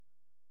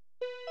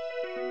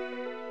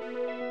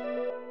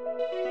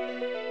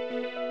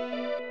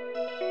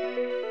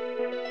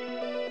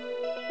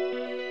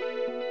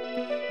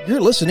You're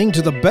listening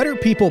to the Better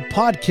People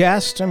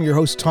Podcast. I'm your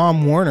host,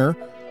 Tom Warner.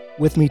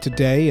 With me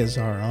today is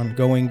our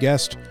ongoing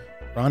guest,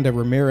 Rhonda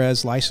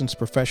Ramirez, licensed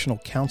professional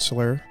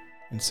counselor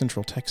in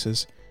Central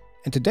Texas.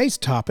 And today's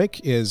topic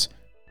is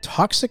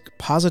toxic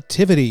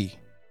positivity.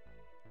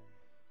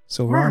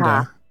 So,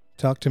 Rhonda,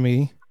 talk to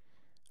me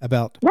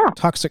about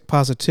toxic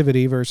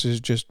positivity versus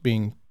just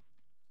being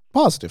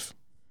positive.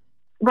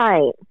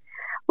 Right.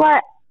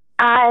 Well,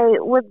 I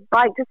would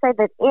like to say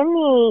that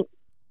any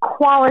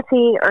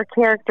quality or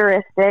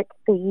characteristic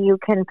that you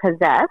can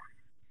possess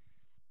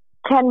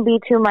can be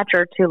too much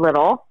or too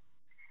little.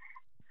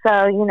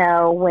 So,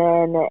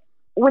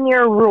 when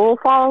you're a rule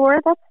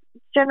follower, that's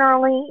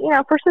generally,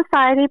 for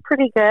society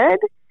pretty good.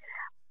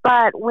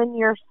 But when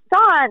you're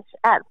staunch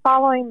at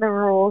following the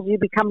rules, you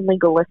become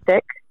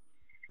legalistic.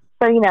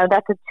 So,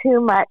 that's a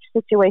too much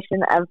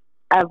situation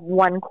of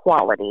one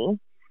quality.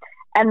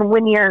 And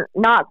when you're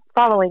not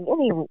following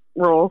any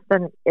rules,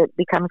 then it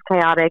becomes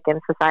chaotic,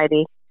 and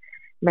society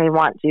may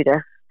want you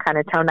to kind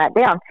of tone that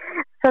down.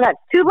 So that's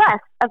two less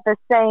of the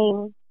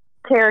same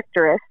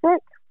characteristic.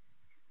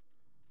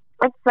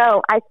 And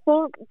so I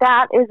think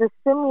that is a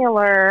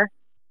similar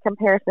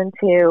comparison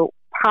to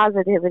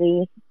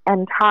positivity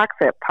and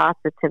toxic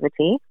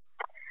positivity,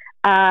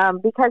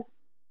 because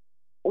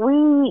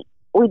we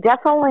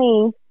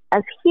definitely,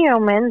 as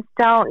humans,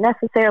 don't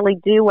necessarily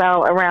do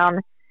well around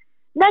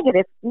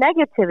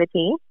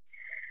negativity.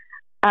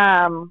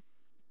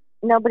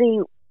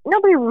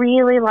 Nobody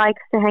really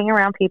likes to hang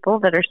around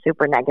people that are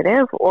super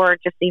negative or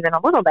just even a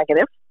little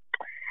negative.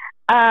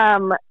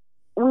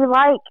 We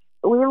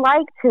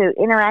like to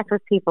interact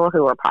with people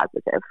who are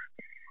positive,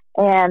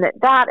 and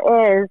that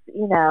is,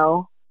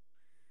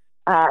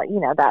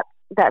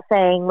 that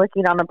saying,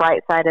 looking on the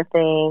bright side of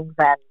things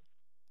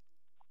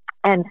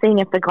and seeing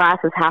if the glass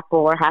is half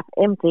full or half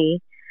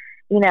empty.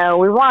 We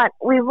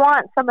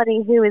want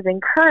somebody who is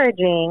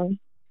encouraging,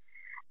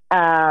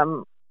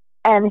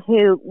 and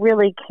who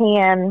really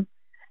can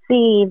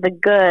see the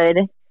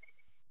good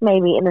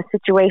maybe in the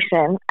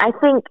situation. I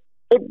think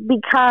it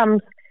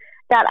becomes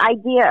that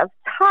idea of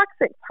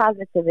toxic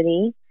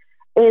positivity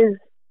is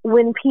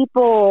when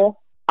people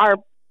are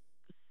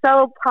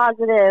so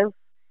positive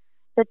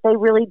that they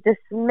really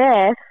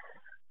dismiss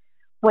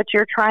what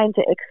you're trying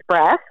to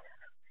express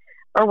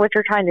or what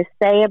you're trying to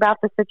say about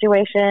the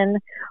situation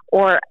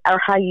or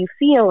how you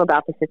feel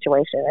about the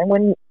situation. And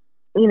when,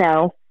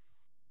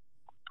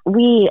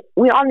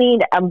 we all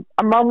need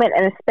a moment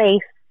and a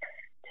space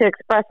to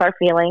express our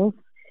feelings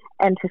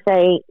and to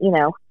say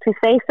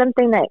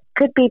something that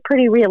could be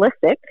pretty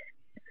realistic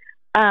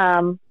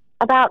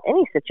about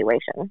any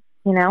situation,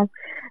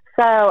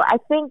 So I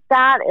think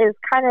that is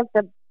kind of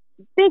the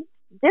big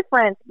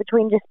difference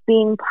between just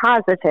being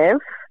positive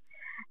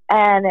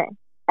and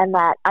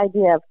that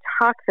idea of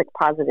toxic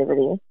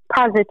positivity.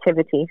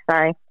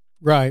 Sorry.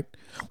 Right.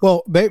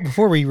 Well,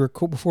 before we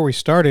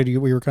started,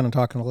 we were kind of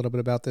talking a little bit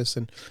about this,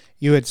 and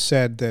you had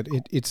said that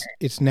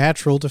it's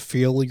natural to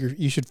feel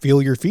you should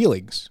feel your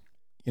feelings.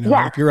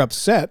 If you're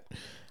upset,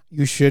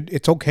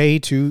 it's okay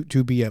to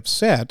be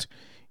upset.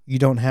 You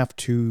don't have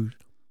to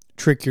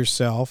trick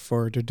yourself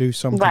or to do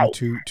something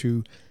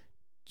to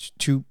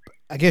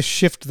I guess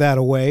shift that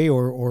away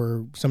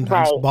or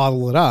sometimes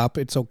bottle it up.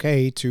 It's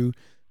okay to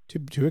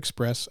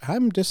express,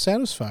 I'm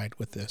dissatisfied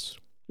with this.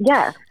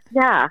 Yeah.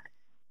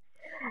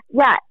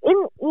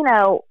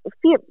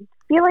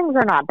 Feelings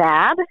are not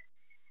bad.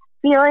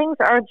 Feelings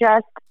are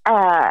just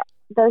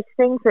those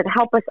things that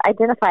help us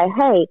identify,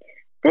 hey,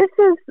 this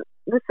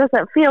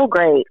doesn't feel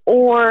great,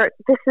 or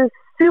this is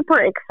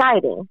super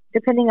exciting,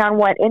 depending on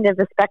what end of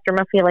the spectrum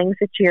of feelings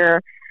that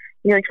you're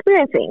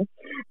experiencing.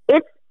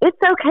 It's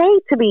okay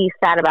to be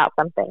sad about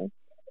something.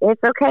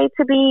 It's okay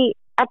to be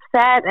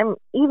upset and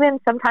even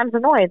sometimes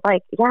annoyed.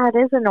 Like, it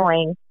is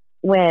annoying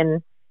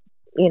when,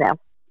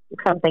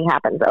 something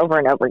happens over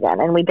and over again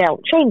and we don't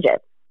change it.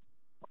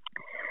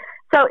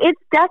 So it's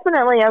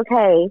definitely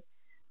okay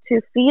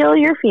to feel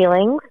your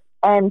feelings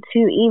and to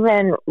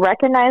even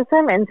recognize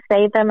them and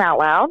say them out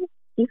loud,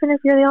 even if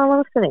you're the only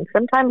one listening.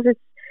 Sometimes it's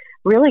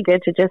really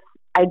good to just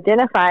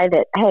identify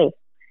that, hey,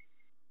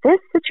 this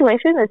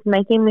situation is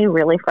making me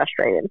really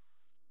frustrated.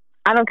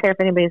 I don't care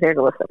if anybody's there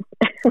to listen.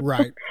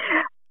 Right.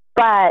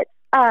 But,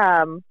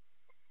 and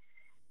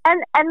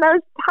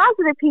those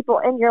positive people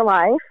in your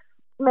life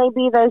may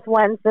be those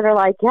ones that are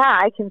like, yeah,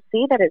 I can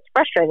see that it's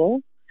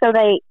frustrating. So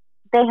they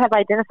have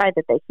identified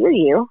that they hear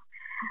you.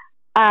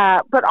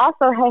 But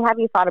also, hey, have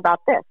you thought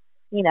about this?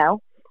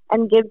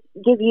 And give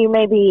you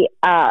maybe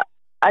a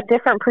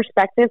different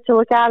perspective to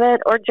look at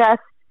it, or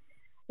just,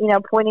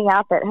 pointing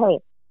out that, hey,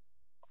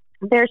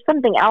 there's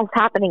something else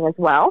happening as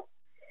well.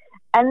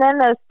 And then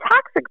those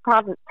toxic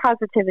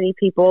positivity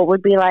people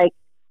would be like,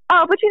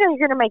 oh, but you're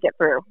going to make it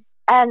through.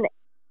 And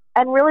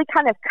really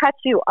kind of cut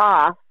you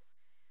off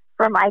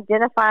from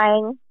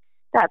identifying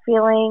that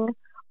feeling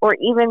or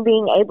even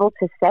being able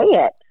to say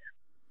it.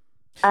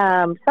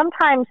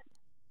 Sometimes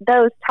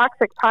those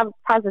toxic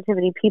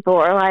positivity people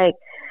are like,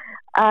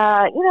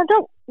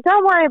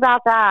 don't worry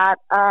about that.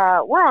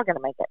 We're all going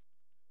to make it.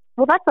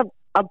 Well,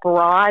 a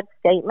broad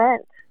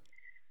statement.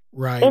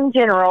 Right. In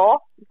general,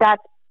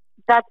 that's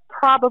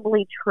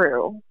probably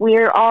true.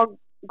 We're all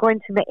going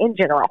to, in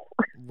general,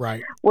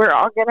 right. We're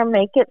all going to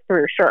make it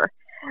through, sure.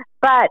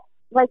 But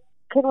like,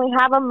 can we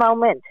have a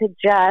moment to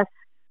just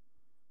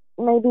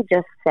maybe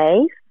just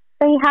say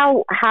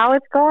how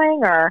it's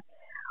going,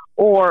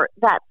 or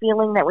that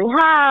feeling that we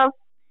have,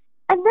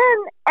 and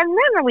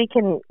then we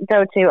can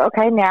go to,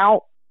 okay,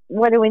 now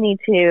what do we need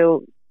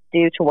to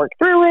do to work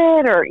through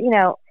it, or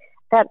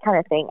that kind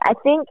of thing. I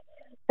think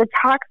the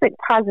toxic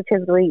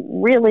positivity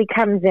really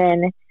comes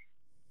in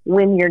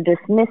when you're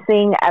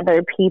dismissing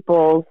other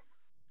people's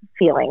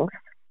feelings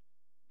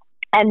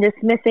and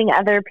dismissing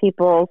other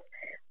people's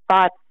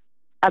thoughts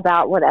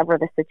about whatever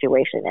the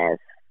situation is.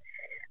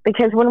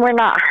 Because when we're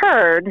not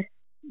heard,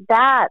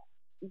 that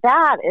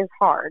is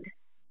hard.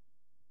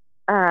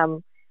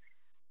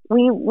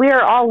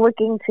 We're all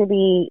looking to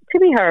be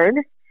heard,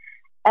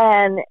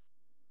 and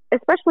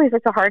especially if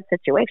it's a hard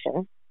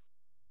situation.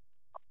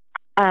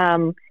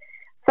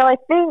 So I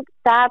think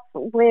that's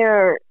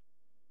where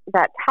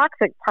that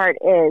toxic part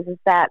is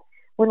that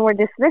when we're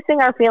dismissing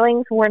our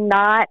feelings, we're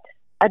not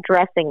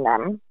addressing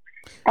them.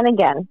 And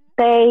again,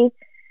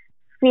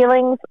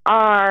 feelings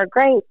are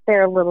great.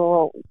 They're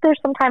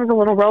sometimes a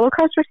little roller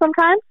coaster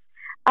sometimes.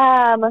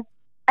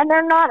 And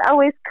they're not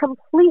always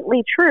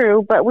completely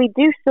true, but we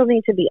do still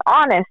need to be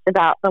honest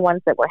about the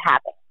ones that we're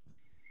having.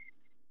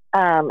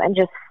 And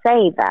just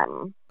say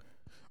them.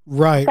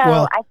 Right. So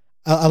well,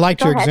 I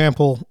liked your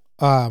example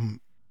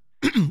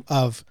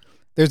of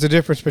there's a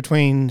difference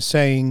between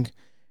saying,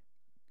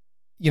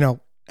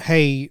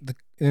 hey,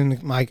 in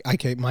my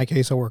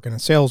case, I work in a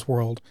sales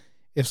world.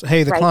 If,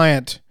 hey, the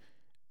client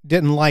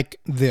didn't like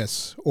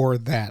this or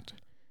that.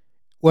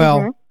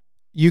 Well,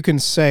 you can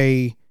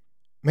say,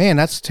 man,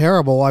 that's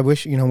terrible. I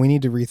wish, we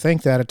need to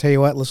rethink that. I tell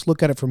you what, let's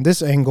look at it from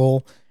this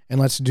angle and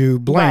let's do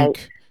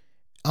blank.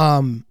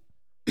 Right.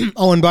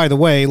 Oh, and by the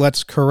way,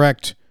 let's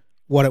correct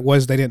what it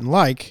was they didn't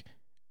like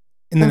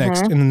in the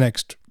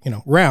next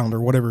round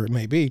or whatever it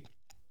may be.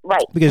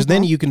 Right. Because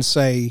then you can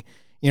say,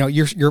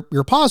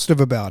 you're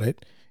positive about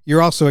it.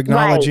 You're also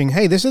acknowledging,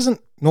 hey, this isn't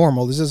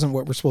normal. This isn't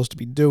what we're supposed to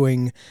be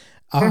doing.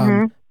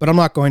 But I'm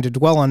not going to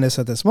dwell on this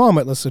at this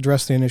moment. Let's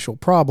address the initial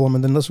problem,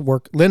 and then let's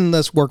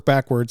work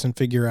backwards and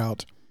figure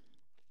out,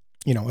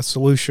 a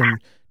solution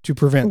to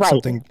prevent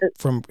something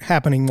from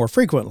happening more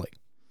frequently.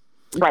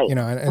 Right.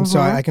 And so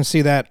I can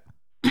see that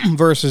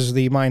versus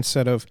the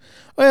mindset of,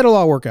 oh, it'll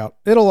all work out.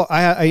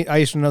 I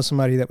used to know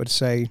somebody that would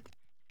say,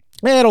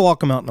 it'll all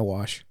come out in the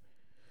wash.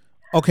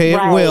 Okay,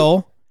 it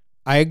will.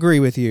 I agree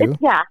with you.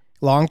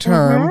 Long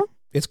term,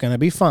 it's going to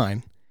be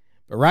fine.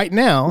 But right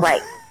now,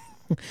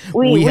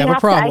 we have a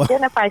problem. To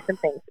identify some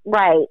things.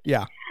 Right.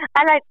 Yeah.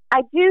 And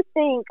I do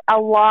think a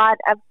lot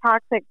of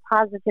toxic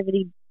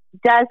positivity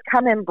does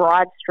come in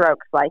broad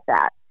strokes like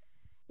that.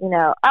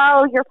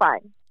 Oh, you're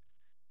fine.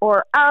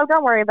 Or, oh,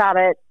 don't worry about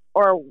it.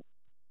 Or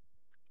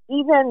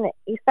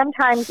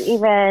sometimes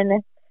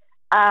when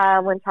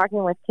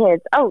talking with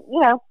kids, oh,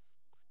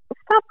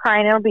 stop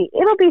crying.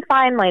 It'll be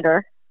fine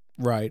later.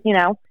 Right.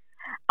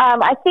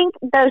 I think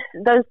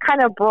those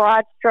kind of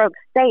broad stroke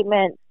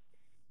statements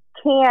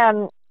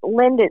can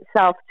lend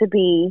itself to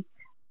be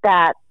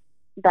that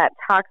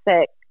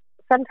toxic,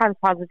 sometimes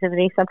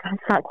positivity, sometimes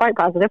not quite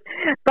positive,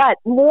 but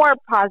more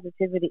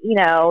positivity.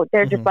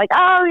 They're just like,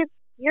 oh,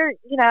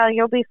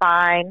 you'll be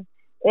fine.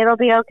 It'll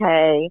be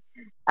okay.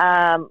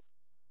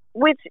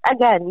 Which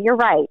again, you're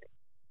right.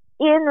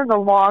 In the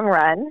long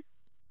run,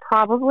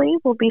 probably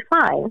will be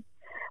fine.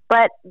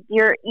 But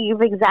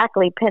you've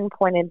exactly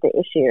pinpointed the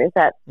issue is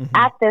that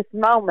at this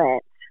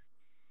moment,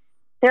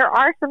 there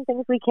are some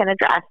things we can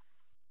address.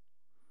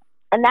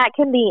 And that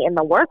can be in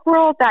the work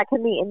world, that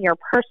can be in your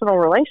personal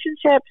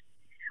relationships,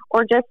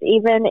 or just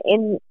even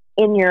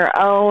in your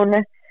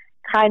own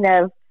kind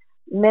of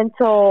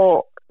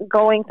mental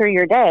going through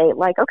your day.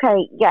 Like,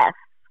 okay, yes,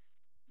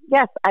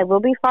 I will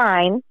be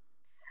fine.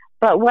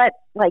 But what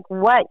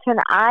can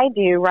I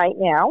do right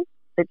now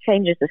that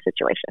changes the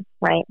situation,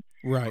 right?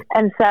 Right.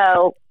 And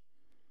so,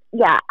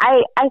 yeah,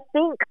 I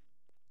think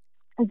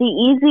the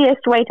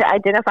easiest way to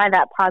identify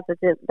that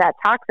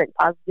toxic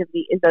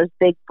positivity is those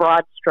big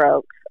broad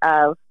strokes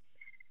of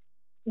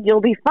you'll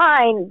be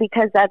fine,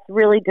 because that's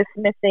really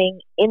dismissing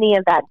any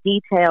of that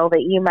detail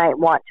that you might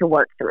want to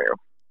work through.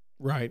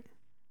 Right.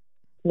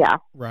 Yeah.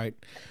 Right.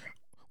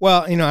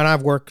 Well, and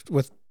I've worked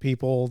with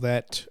people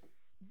that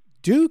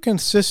do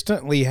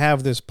consistently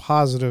have this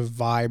positive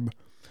vibe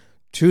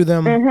to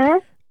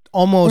them.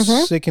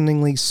 Almost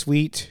sickeningly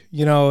sweet.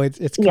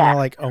 It's kind of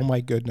like, oh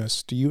my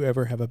goodness, do you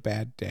ever have a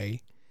bad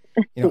day?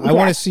 I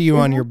want to see you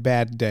on your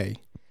bad day.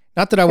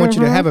 Not that I want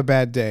you to have a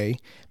bad day,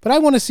 but I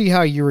want to see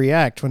how you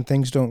react when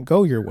things don't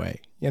go your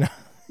way,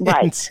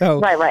 Right. And so,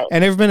 right.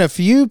 And there've been a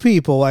few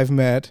people I've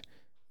met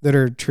that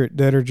are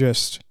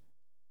just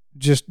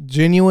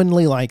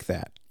genuinely like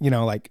that.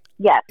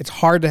 It's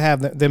hard to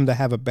have them to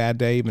have a bad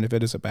day, even if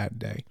it is a bad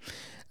day.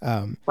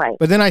 Right.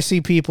 But then I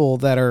see people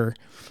that are,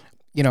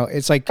 You know,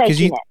 it's like, because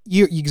you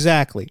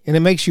exactly, and it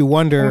makes you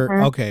wonder.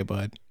 Mm-hmm. Okay,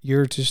 bud,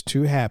 you're just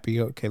too happy.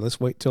 Okay, let's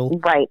wait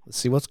till let's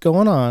see what's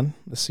going on.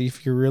 Let's see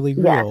if you're really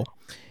real.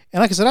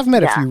 And like I said, I've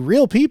met a few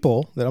real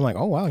people that I'm like,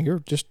 oh wow, you're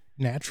just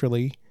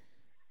naturally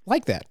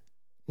like that.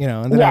 You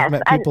know, and then I've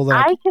met people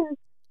that I can.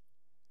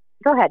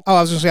 Go ahead. Oh,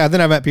 I was going to say, then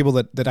I've met people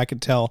that I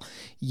could tell,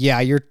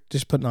 yeah, you're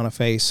just putting on a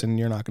face, and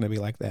you're not going to be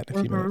like that in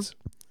a few minutes.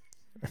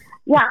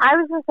 Yeah, I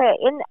was going to say,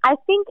 I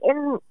think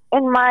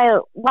in my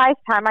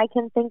lifetime, I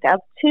can think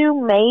of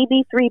 2,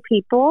 maybe 3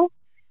 people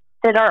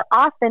that are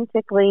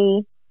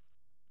authentically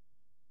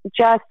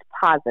just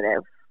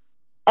positive,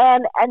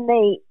 and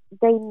they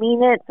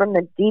mean it from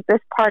the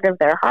deepest part of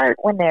their heart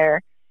when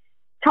they're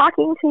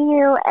talking to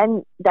you,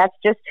 and that's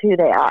just who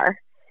they are.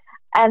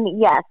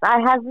 And yes, I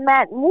have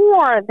met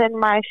more than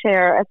my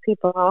share of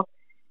people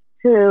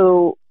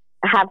who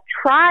have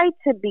tried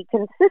to be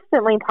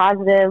consistently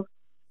positive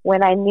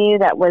when I knew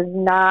that was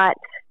not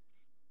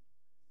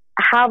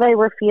how they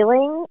were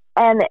feeling.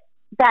 And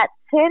that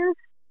tends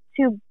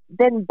to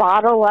then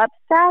bottle up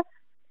stuff.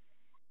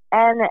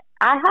 And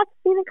I have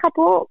seen a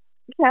couple,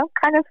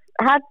 kind of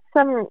had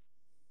some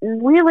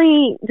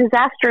really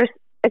disastrous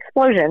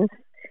explosions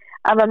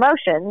of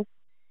emotions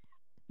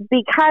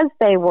because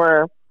they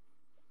were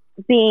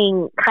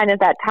being kind of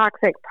that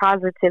toxic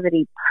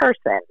positivity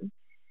person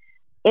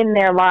in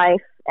their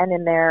life and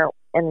in their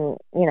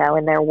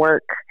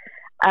work,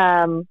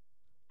 and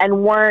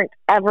weren't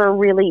ever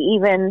really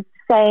even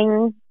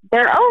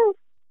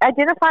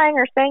identifying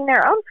or saying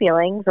their own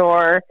feelings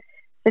or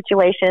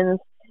situations.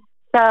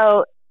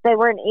 So they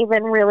weren't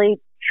even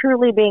really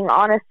truly being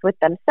honest with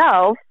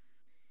themselves.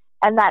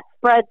 And that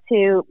spread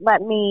to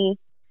let me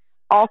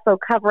also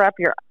cover up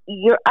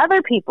your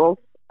other people's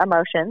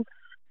emotions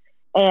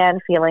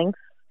and feelings.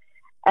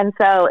 And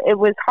so it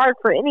was hard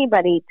for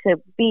anybody to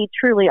be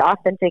truly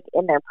authentic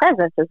in their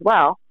presence as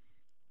well.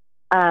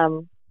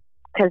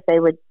 Because they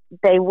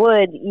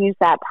would use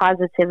that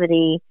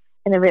positivity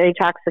in a very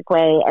toxic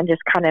way and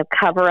just kind of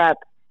cover up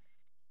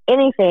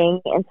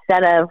anything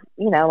instead of,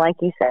 like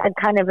you said,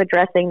 kind of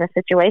addressing the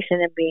situation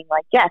and being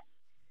like, yes,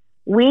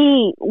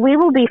 we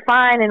will be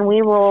fine, and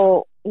we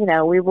will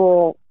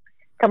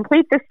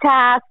complete this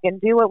task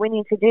and do what we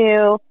need to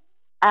do.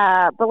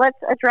 But let's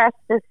address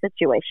this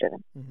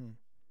situation. Mm-hmm.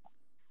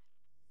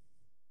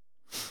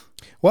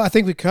 Well, I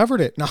think we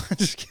covered it. No, I'm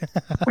just kidding.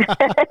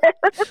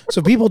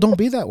 So people don't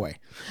be that way.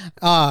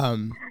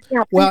 Well,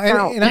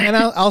 and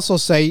I'll also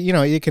say,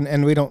 you can,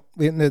 and we don't,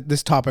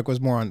 this topic was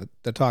more on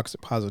the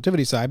toxic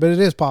positivity side, but it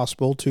is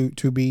possible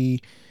to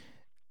be,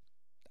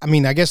 I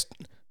mean, I guess,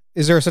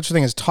 is there such a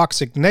thing as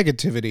toxic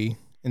negativity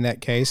in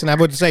that case? And I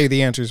would say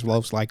the answer is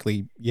most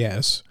likely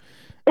yes.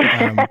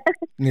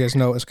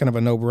 It's kind of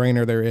a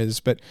no-brainer. There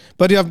is, but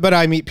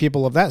I meet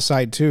people of that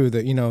side too.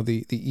 That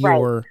the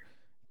Eeyore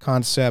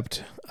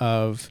concept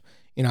of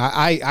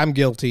I'm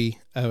guilty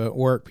at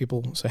work.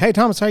 People say, "Hey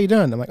Thomas, how you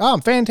doing?" I'm like, "Oh,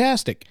 I'm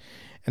fantastic,"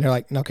 and they're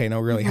like, "Okay, no,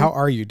 really, how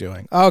are you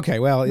doing?" Okay,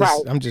 well,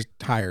 I'm just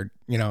tired.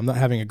 I'm not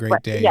having a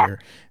great day, or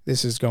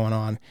this is going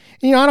on.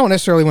 And, I don't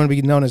necessarily want to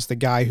be known as the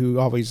guy who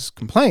always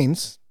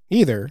complains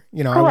either.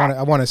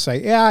 I want to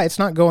say, yeah, it's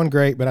not going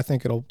great, but I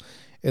think it'll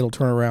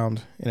turn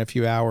around in a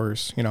few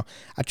hours.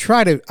 I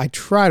try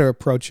to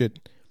approach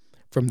it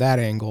from that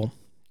angle,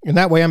 and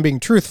that way I'm being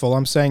truthful.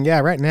 I'm saying, yeah,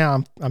 right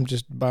now I'm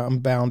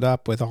bound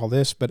up with all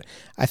this, but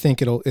I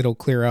think it'll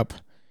clear up,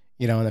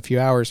 in a few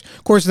hours.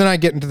 Of course, then I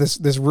get into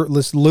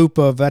this loop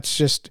of that's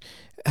just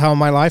how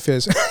my life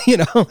is,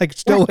 like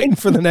still waiting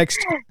for that next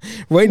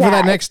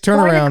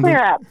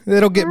turnaround.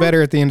 It'll get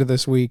better at the end of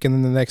this week, and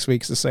then the next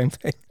week's the same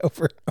thing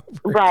over and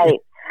over. Right. Again.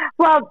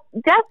 Well,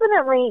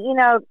 definitely,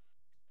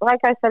 like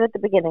I said at the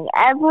beginning,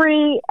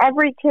 every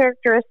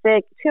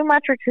characteristic, too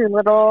much or too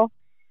little,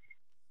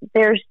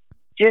 there's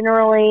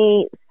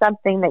generally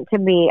something that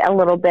can be a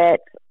little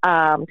bit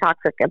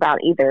toxic about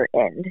either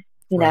end,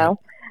 know?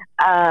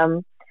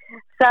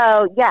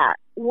 So, yeah,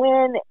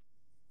 when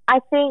I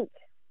think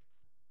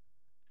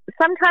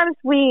sometimes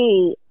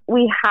we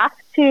have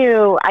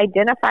to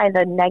identify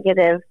the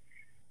negative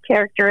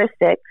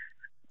characteristics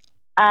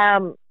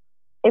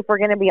if we're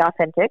going to be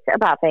authentic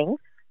about things.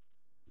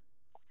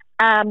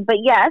 But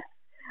yes,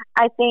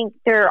 I think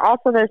there are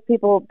also those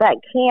people that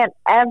can't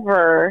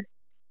ever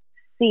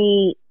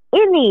see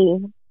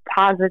any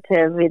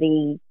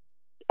positivity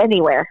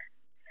anywhere,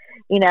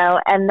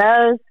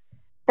 and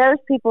those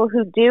people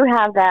who do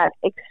have that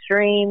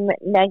extreme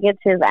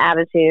negative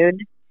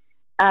attitude,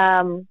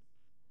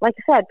 like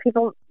I said,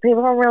 people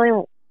don't really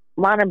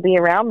want to be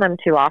around them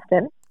too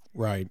often.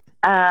 Right.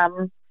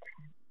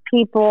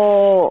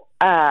 People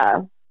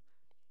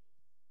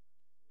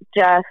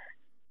just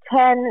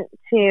tend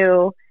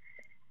to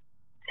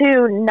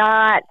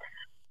not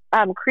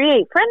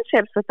create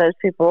friendships with those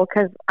people,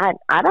 because I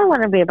don't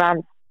want to be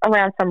around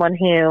someone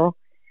who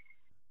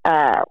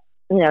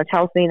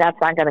tells me that's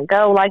not going to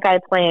go like I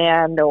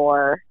planned,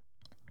 or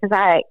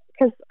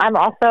because I'm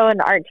also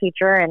an art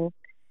teacher, and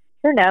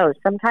who knows,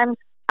 sometimes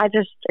I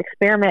just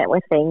experiment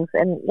with things,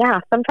 and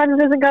sometimes it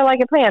doesn't go like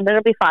I planned, but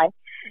it'll be fine.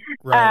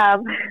 Right.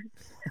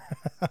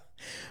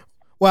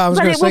 Well, I was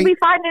going to say, will be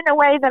fine in a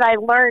way that I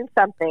learned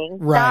something,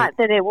 not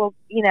that it will,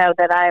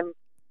 that I'm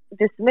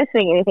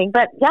dismissing anything.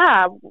 But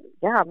yeah,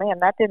 man,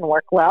 that didn't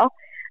work well.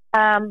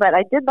 But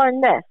I did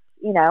learn this,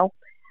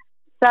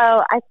 So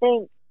I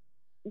think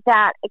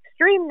that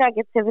extreme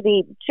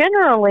negativity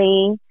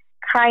generally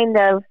kind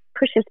of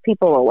pushes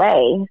people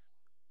away.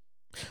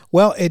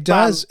 Well, it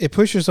does. It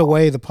pushes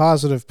away the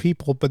positive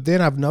people, but then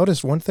I've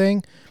noticed one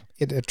thing: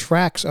 it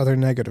attracts other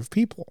negative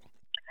people.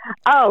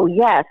 Oh,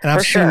 yes. And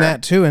I've seen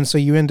that too. And so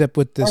you end up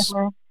with this,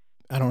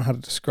 I don't know how to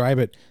describe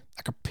it,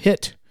 like a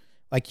pit.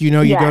 Like, you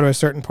go to a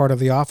certain part of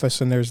the office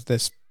and there's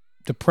this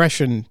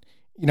depression,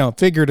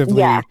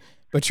 figuratively,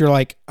 but you're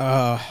like,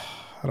 I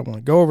don't want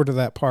to go over to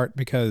that part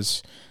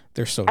because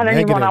they're so negative. I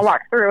don't even want to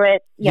walk through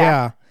it.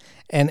 Yeah.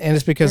 And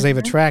it's because they've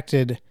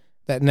attracted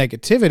that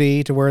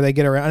negativity to where they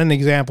get around. An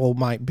example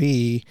might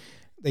be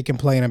they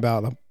complain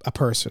about a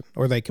person,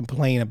 or they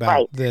complain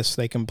about this.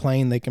 They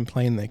complain,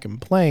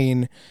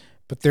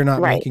 but they're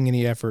not making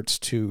any efforts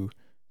to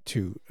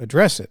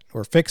address it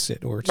or fix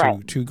it, or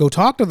to go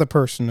talk to the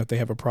person that they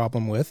have a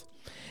problem with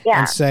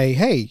and say,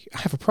 hey, I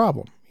have a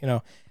problem,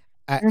 and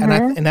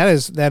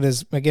that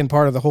is again,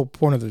 part of the whole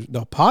point of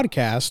the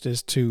podcast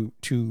is to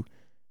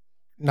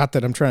not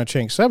that I'm trying to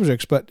change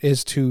subjects, but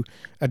is to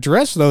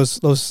address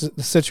those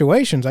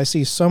situations. I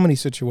see so many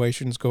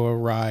situations go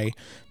awry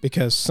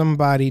because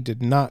somebody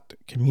did not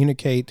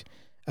communicate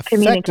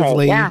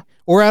effectively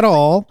or at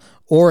all,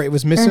 or it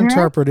was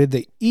misinterpreted.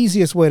 The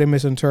easiest way to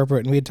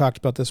misinterpret, and we had talked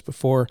about this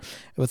before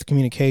with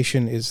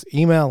communication, is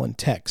email and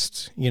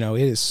text.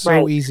 It is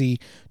so easy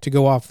to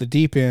go off the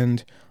deep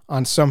end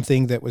on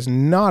something that was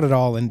not at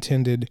all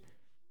intended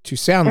to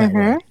sound that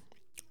way.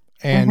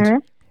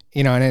 And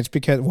and it's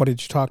because, what,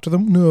 did you talk to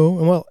them? No.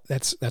 Well,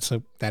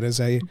 that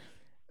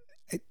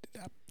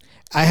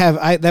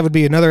would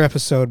be another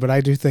episode, but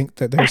I do think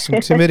that there's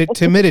some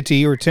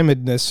timidity or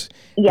timidness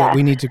that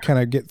we need to kind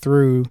of get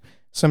through.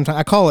 Sometimes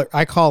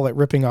I call it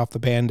ripping off the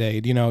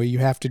Band-Aid. You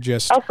have to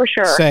just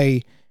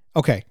say,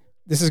 okay,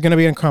 this is going to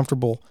be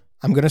uncomfortable.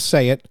 I'm going to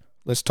say it.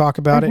 Let's talk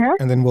about it,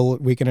 and then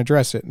we can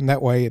address it. And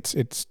that way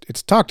it's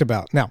talked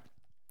about. Now,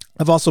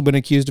 I've also been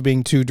accused of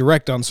being too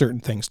direct on certain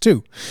things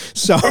too.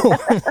 So,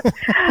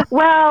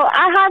 well,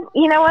 I have,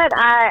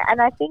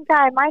 I think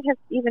I might have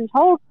even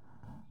told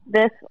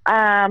this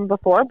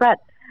before, but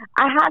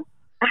I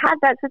had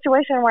that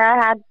situation where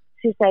I had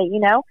to say,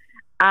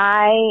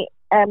 I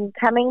am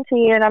coming to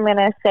you and I'm going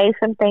to say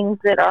some things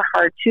that are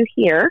hard to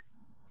hear,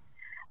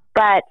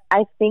 but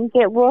I think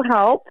it will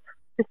help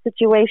the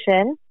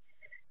situation.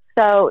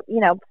 So,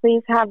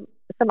 please have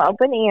some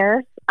open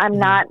ears. I'm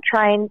not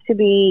trying to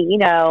be,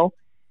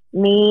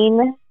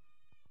 mean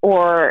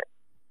or,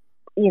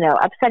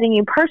 upsetting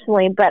you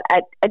personally, but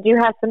I do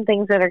have some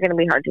things that are going to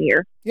be hard to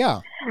hear.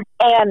 Yeah.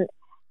 And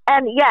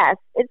yes,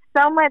 it's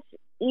so much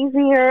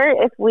easier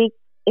if we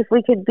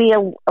could be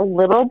a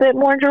little bit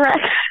more direct.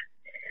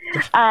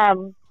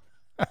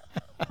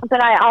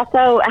 But I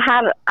also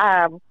had,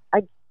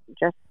 I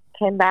just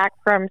came back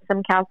from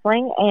some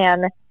counseling,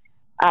 and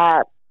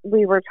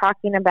we were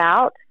talking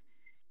about,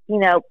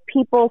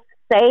 people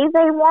say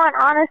they want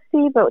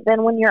honesty, but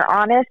then when you're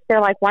honest, they're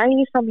like, why are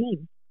you so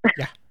mean?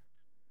 Yeah.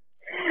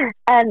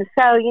 And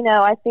so,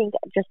 I think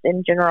just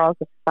in general as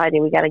a society,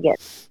 we got to get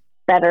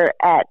better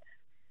at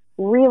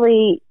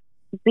really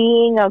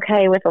being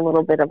okay with a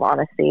little bit of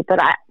honesty. But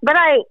I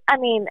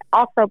mean,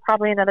 also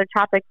probably another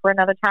topic for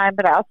another time,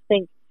 but I also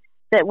think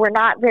that we're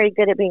not very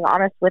good at being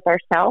honest with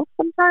ourselves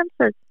sometimes.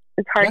 So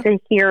it's hard to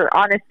hear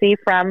honesty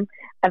from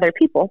other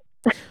people.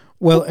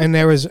 Well, and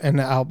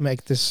I'll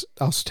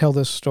tell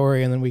this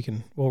story, and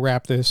then we'll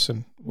wrap this,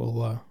 and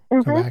we'll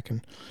come back.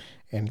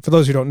 And for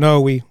those who don't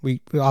know, we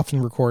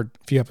often record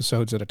a few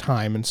episodes at a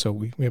time, and so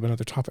we have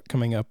another topic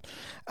coming up.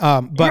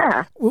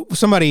 But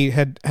somebody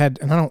had,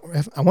 and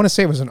I want to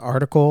say it was an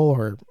article,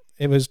 or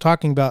it was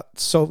talking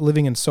about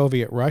living in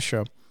Soviet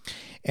Russia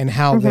and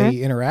how they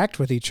interact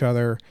with each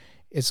other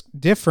is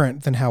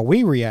different than how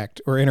we react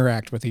or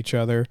interact with each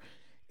other.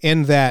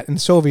 In that, in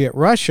Soviet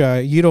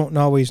Russia, you don't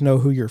always know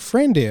who your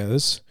friend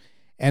is.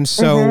 And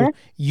so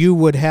you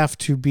would have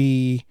to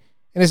be,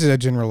 and this is a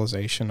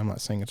generalization, I'm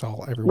not saying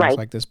everyone's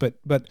like this, but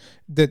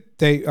that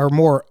they are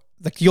more,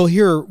 like, you'll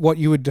hear what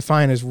you would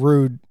define as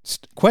rude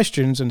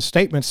questions and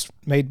statements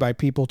made by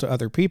people to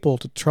other people,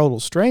 to total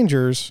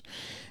strangers,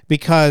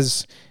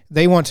 because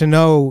they want to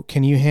know,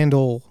 can you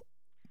handle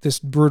this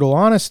brutal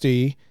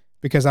honesty?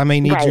 Because I may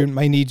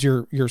need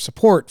your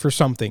support for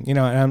something, and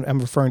I'm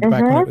referring to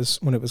back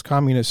when it was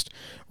communist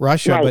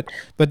Russia,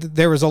 but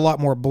there was a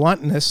lot more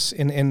bluntness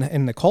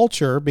in the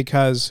culture,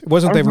 because it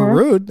wasn't they were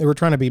rude, they were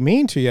trying to be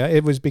mean to you.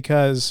 It was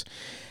because,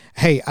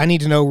 hey, I need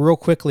to know real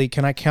quickly,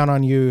 can I count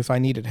on you if I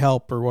needed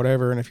help or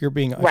whatever? And if you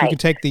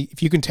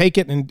can take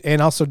it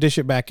and also dish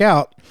it back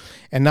out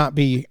and not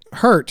be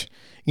hurt,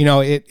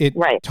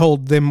 it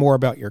told them more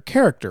about your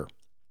character.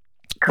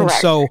 Correct.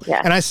 And so,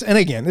 and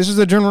again, this is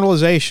a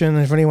generalization.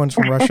 If anyone's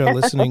from Russia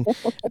listening,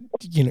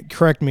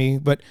 correct me.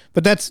 But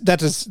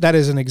that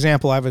is an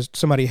example.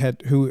 Somebody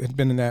who had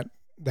been in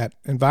that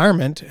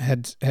environment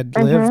had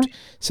lived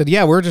said,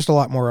 yeah, we're just a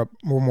lot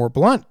more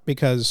blunt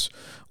because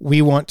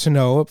we want to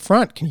know up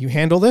front, can you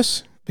handle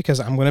this?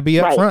 Because I'm going to be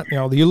up front.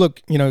 You look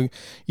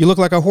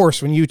like a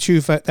horse when you chew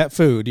that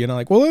food,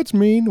 like, well, that's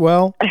mean.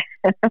 Well,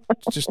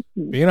 it's just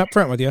being up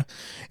front with you.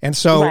 And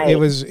so it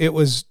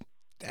was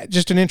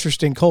just an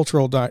interesting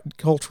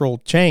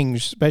cultural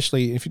change,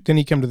 especially if then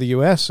you come to the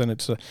U.S. and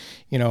it's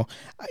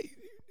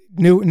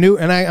new,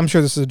 and I'm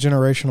sure this is a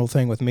generational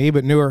thing with me,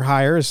 but newer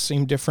hires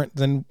seem different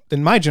than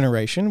my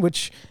generation,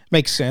 which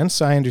makes sense.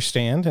 I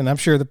understand. And I'm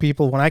sure the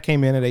people when I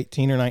came in at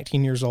 18 or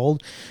 19 years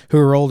old who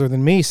were older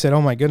than me said,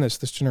 oh my goodness,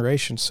 this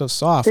generation's so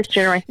soft. This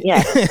generation,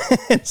 yeah.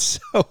 And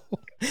so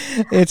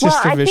it's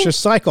just a vicious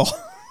cycle.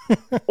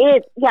 For sure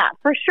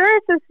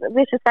it's a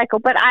vicious cycle,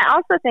 but I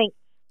also think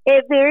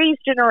it varies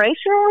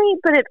generationally,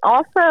 but it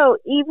also,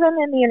 even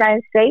in the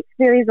United States,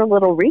 varies a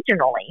little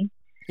regionally.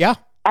 Yeah.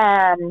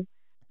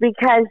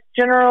 Because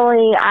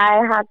generally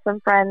I had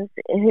some friends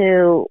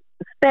who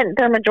spent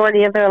their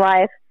majority of their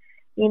life,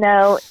 in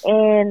New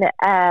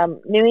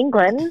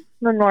England,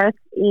 the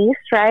Northeast,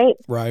 right?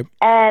 Right.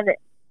 And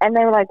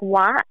they were like,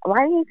 why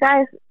do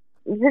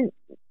you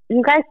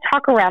guys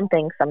talk around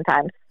things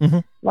sometimes? Mm-hmm.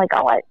 Like,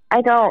 oh,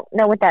 I don't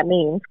know what that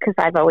means because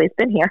I've always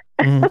been here.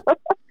 Mm-hmm.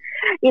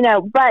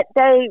 But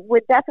they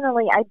would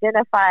definitely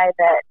identify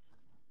that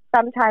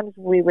sometimes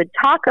we would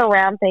talk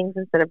around things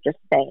instead of just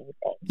saying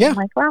things. Yeah. I'm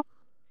like,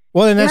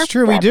 well, and that's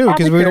true. We do,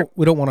 because we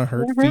don't want to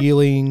hurt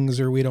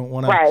feelings, or we don't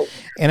want to. Right.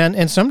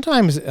 And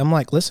sometimes I'm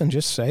like, listen,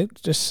 just say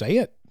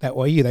it. That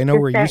way they know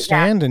where you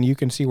stand, and you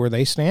can see where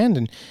they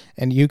stand,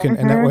 and you can,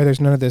 and that way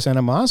there's none of this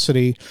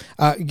animosity.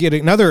 Get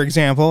another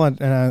example, and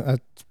I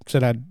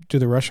said I'd do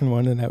the Russian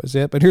one, and that was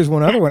it. But here's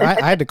one other one.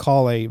 I had to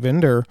call a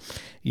vendor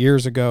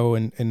years ago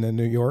in the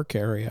New York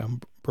area,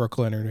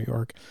 Brooklyn or New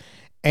York,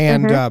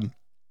 and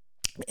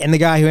the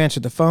guy who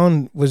answered the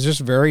phone was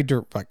just very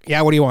like,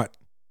 yeah, what do you want?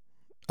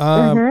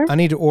 I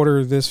need to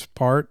order this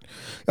part.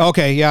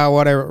 Okay, yeah,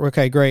 whatever.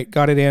 Okay, great.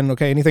 Got it in.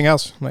 Okay, anything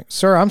else? I'm like,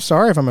 sir, I'm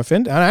sorry if I'm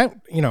offended.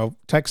 And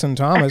Texan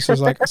Thomas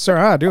is like, sir,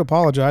 I do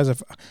apologize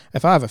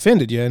if I've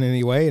offended you in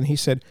any way. And he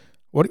said,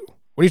 what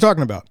are you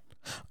talking about?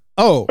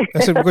 Oh, I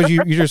said, because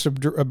you just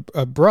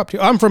abrupt.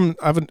 I'm from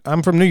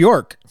New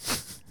York.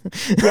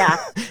 Yeah.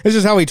 This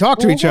is how we talk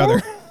to each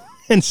other.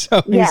 And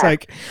so he's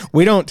like,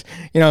 we don't,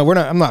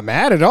 I'm not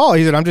mad at all.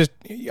 He said,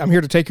 I'm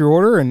here to take your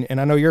order. And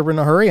I know you're in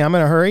a hurry. I'm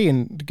in a hurry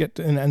and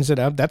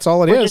said, that's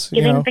all it is. Just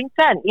getting things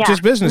done. Yeah.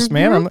 Just business,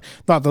 man. I'm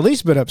not the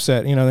least bit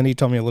upset. Then he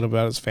told me a little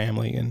about his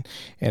family and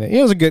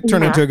it was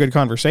turned into a good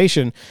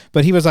conversation,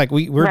 but he was like,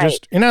 we're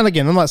just, and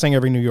again, I'm not saying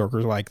every New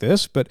Yorker's like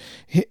this, but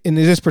in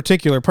this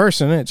particular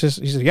person, it's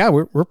just, he said, yeah,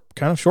 we're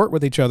kind of short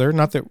with each other.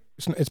 Not that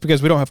it's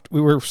because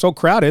we're so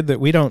crowded that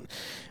we don't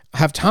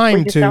have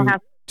time to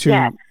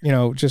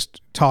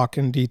just talk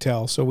in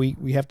detail. So we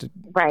have to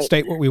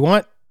state what we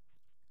want,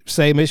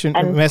 say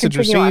message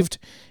received,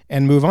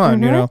 and move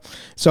on.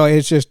 So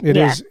it's just it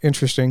is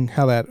interesting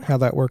how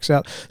that works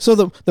out. So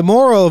the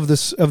moral of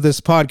this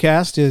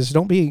podcast is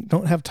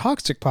don't have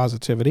toxic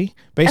positivity.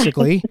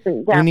 Basically,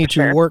 we need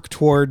to work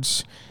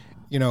towards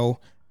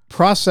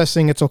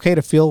processing. It's okay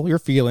to feel your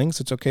feelings.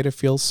 It's okay to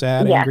feel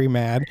sad, angry,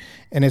 mad,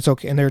 and it's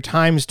okay. And there are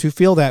times to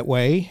feel that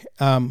way.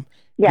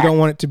 You don't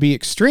want it to be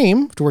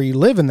extreme to where you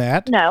live in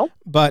that. No.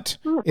 But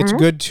it's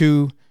good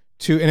to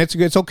and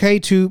it's okay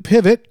to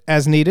pivot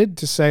as needed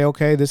to say,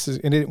 okay, this is,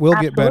 and it will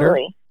get better.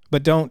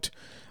 But don't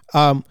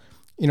don't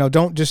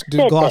just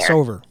gloss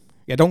over.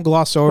 Yeah, don't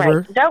gloss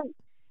over. Right.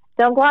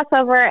 Don't gloss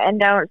over,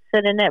 and don't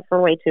sit in it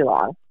for way too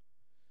long.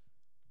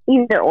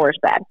 Either or is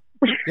bad.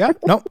 Yeah,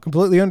 no,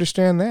 completely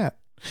understand that.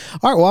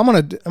 All right, well, I'm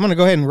gonna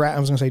go ahead and I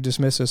was gonna say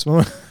dismiss this. I'm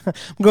gonna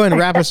go ahead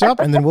and wrap us up,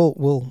 and then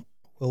we'll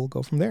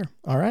go from there.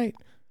 All right.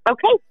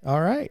 Okay.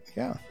 All right.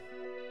 Yeah.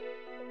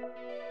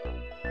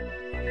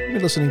 You're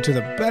listening to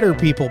the Better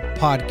People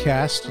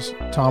podcast. This is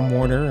Tom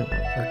Warner, and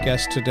our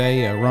guest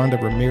today,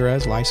 Rhonda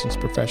Ramirez, licensed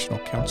professional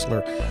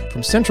counselor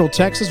from Central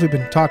Texas. We've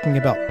been talking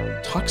about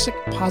toxic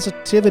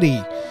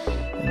positivity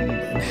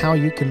and how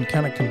you can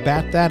kind of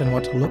combat that and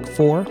what to look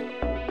for.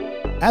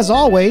 As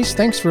always,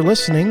 thanks for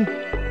listening.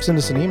 Send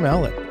us an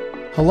email at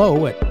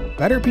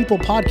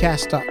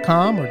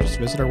hello@betterpeoplepodcast.com or just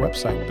visit our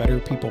website,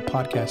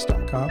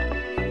 betterpeoplepodcast.com.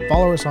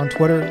 Follow us on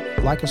Twitter,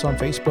 like us on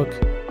Facebook.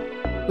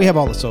 We have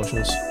all the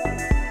socials.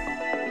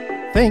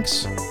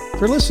 Thanks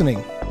for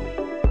listening.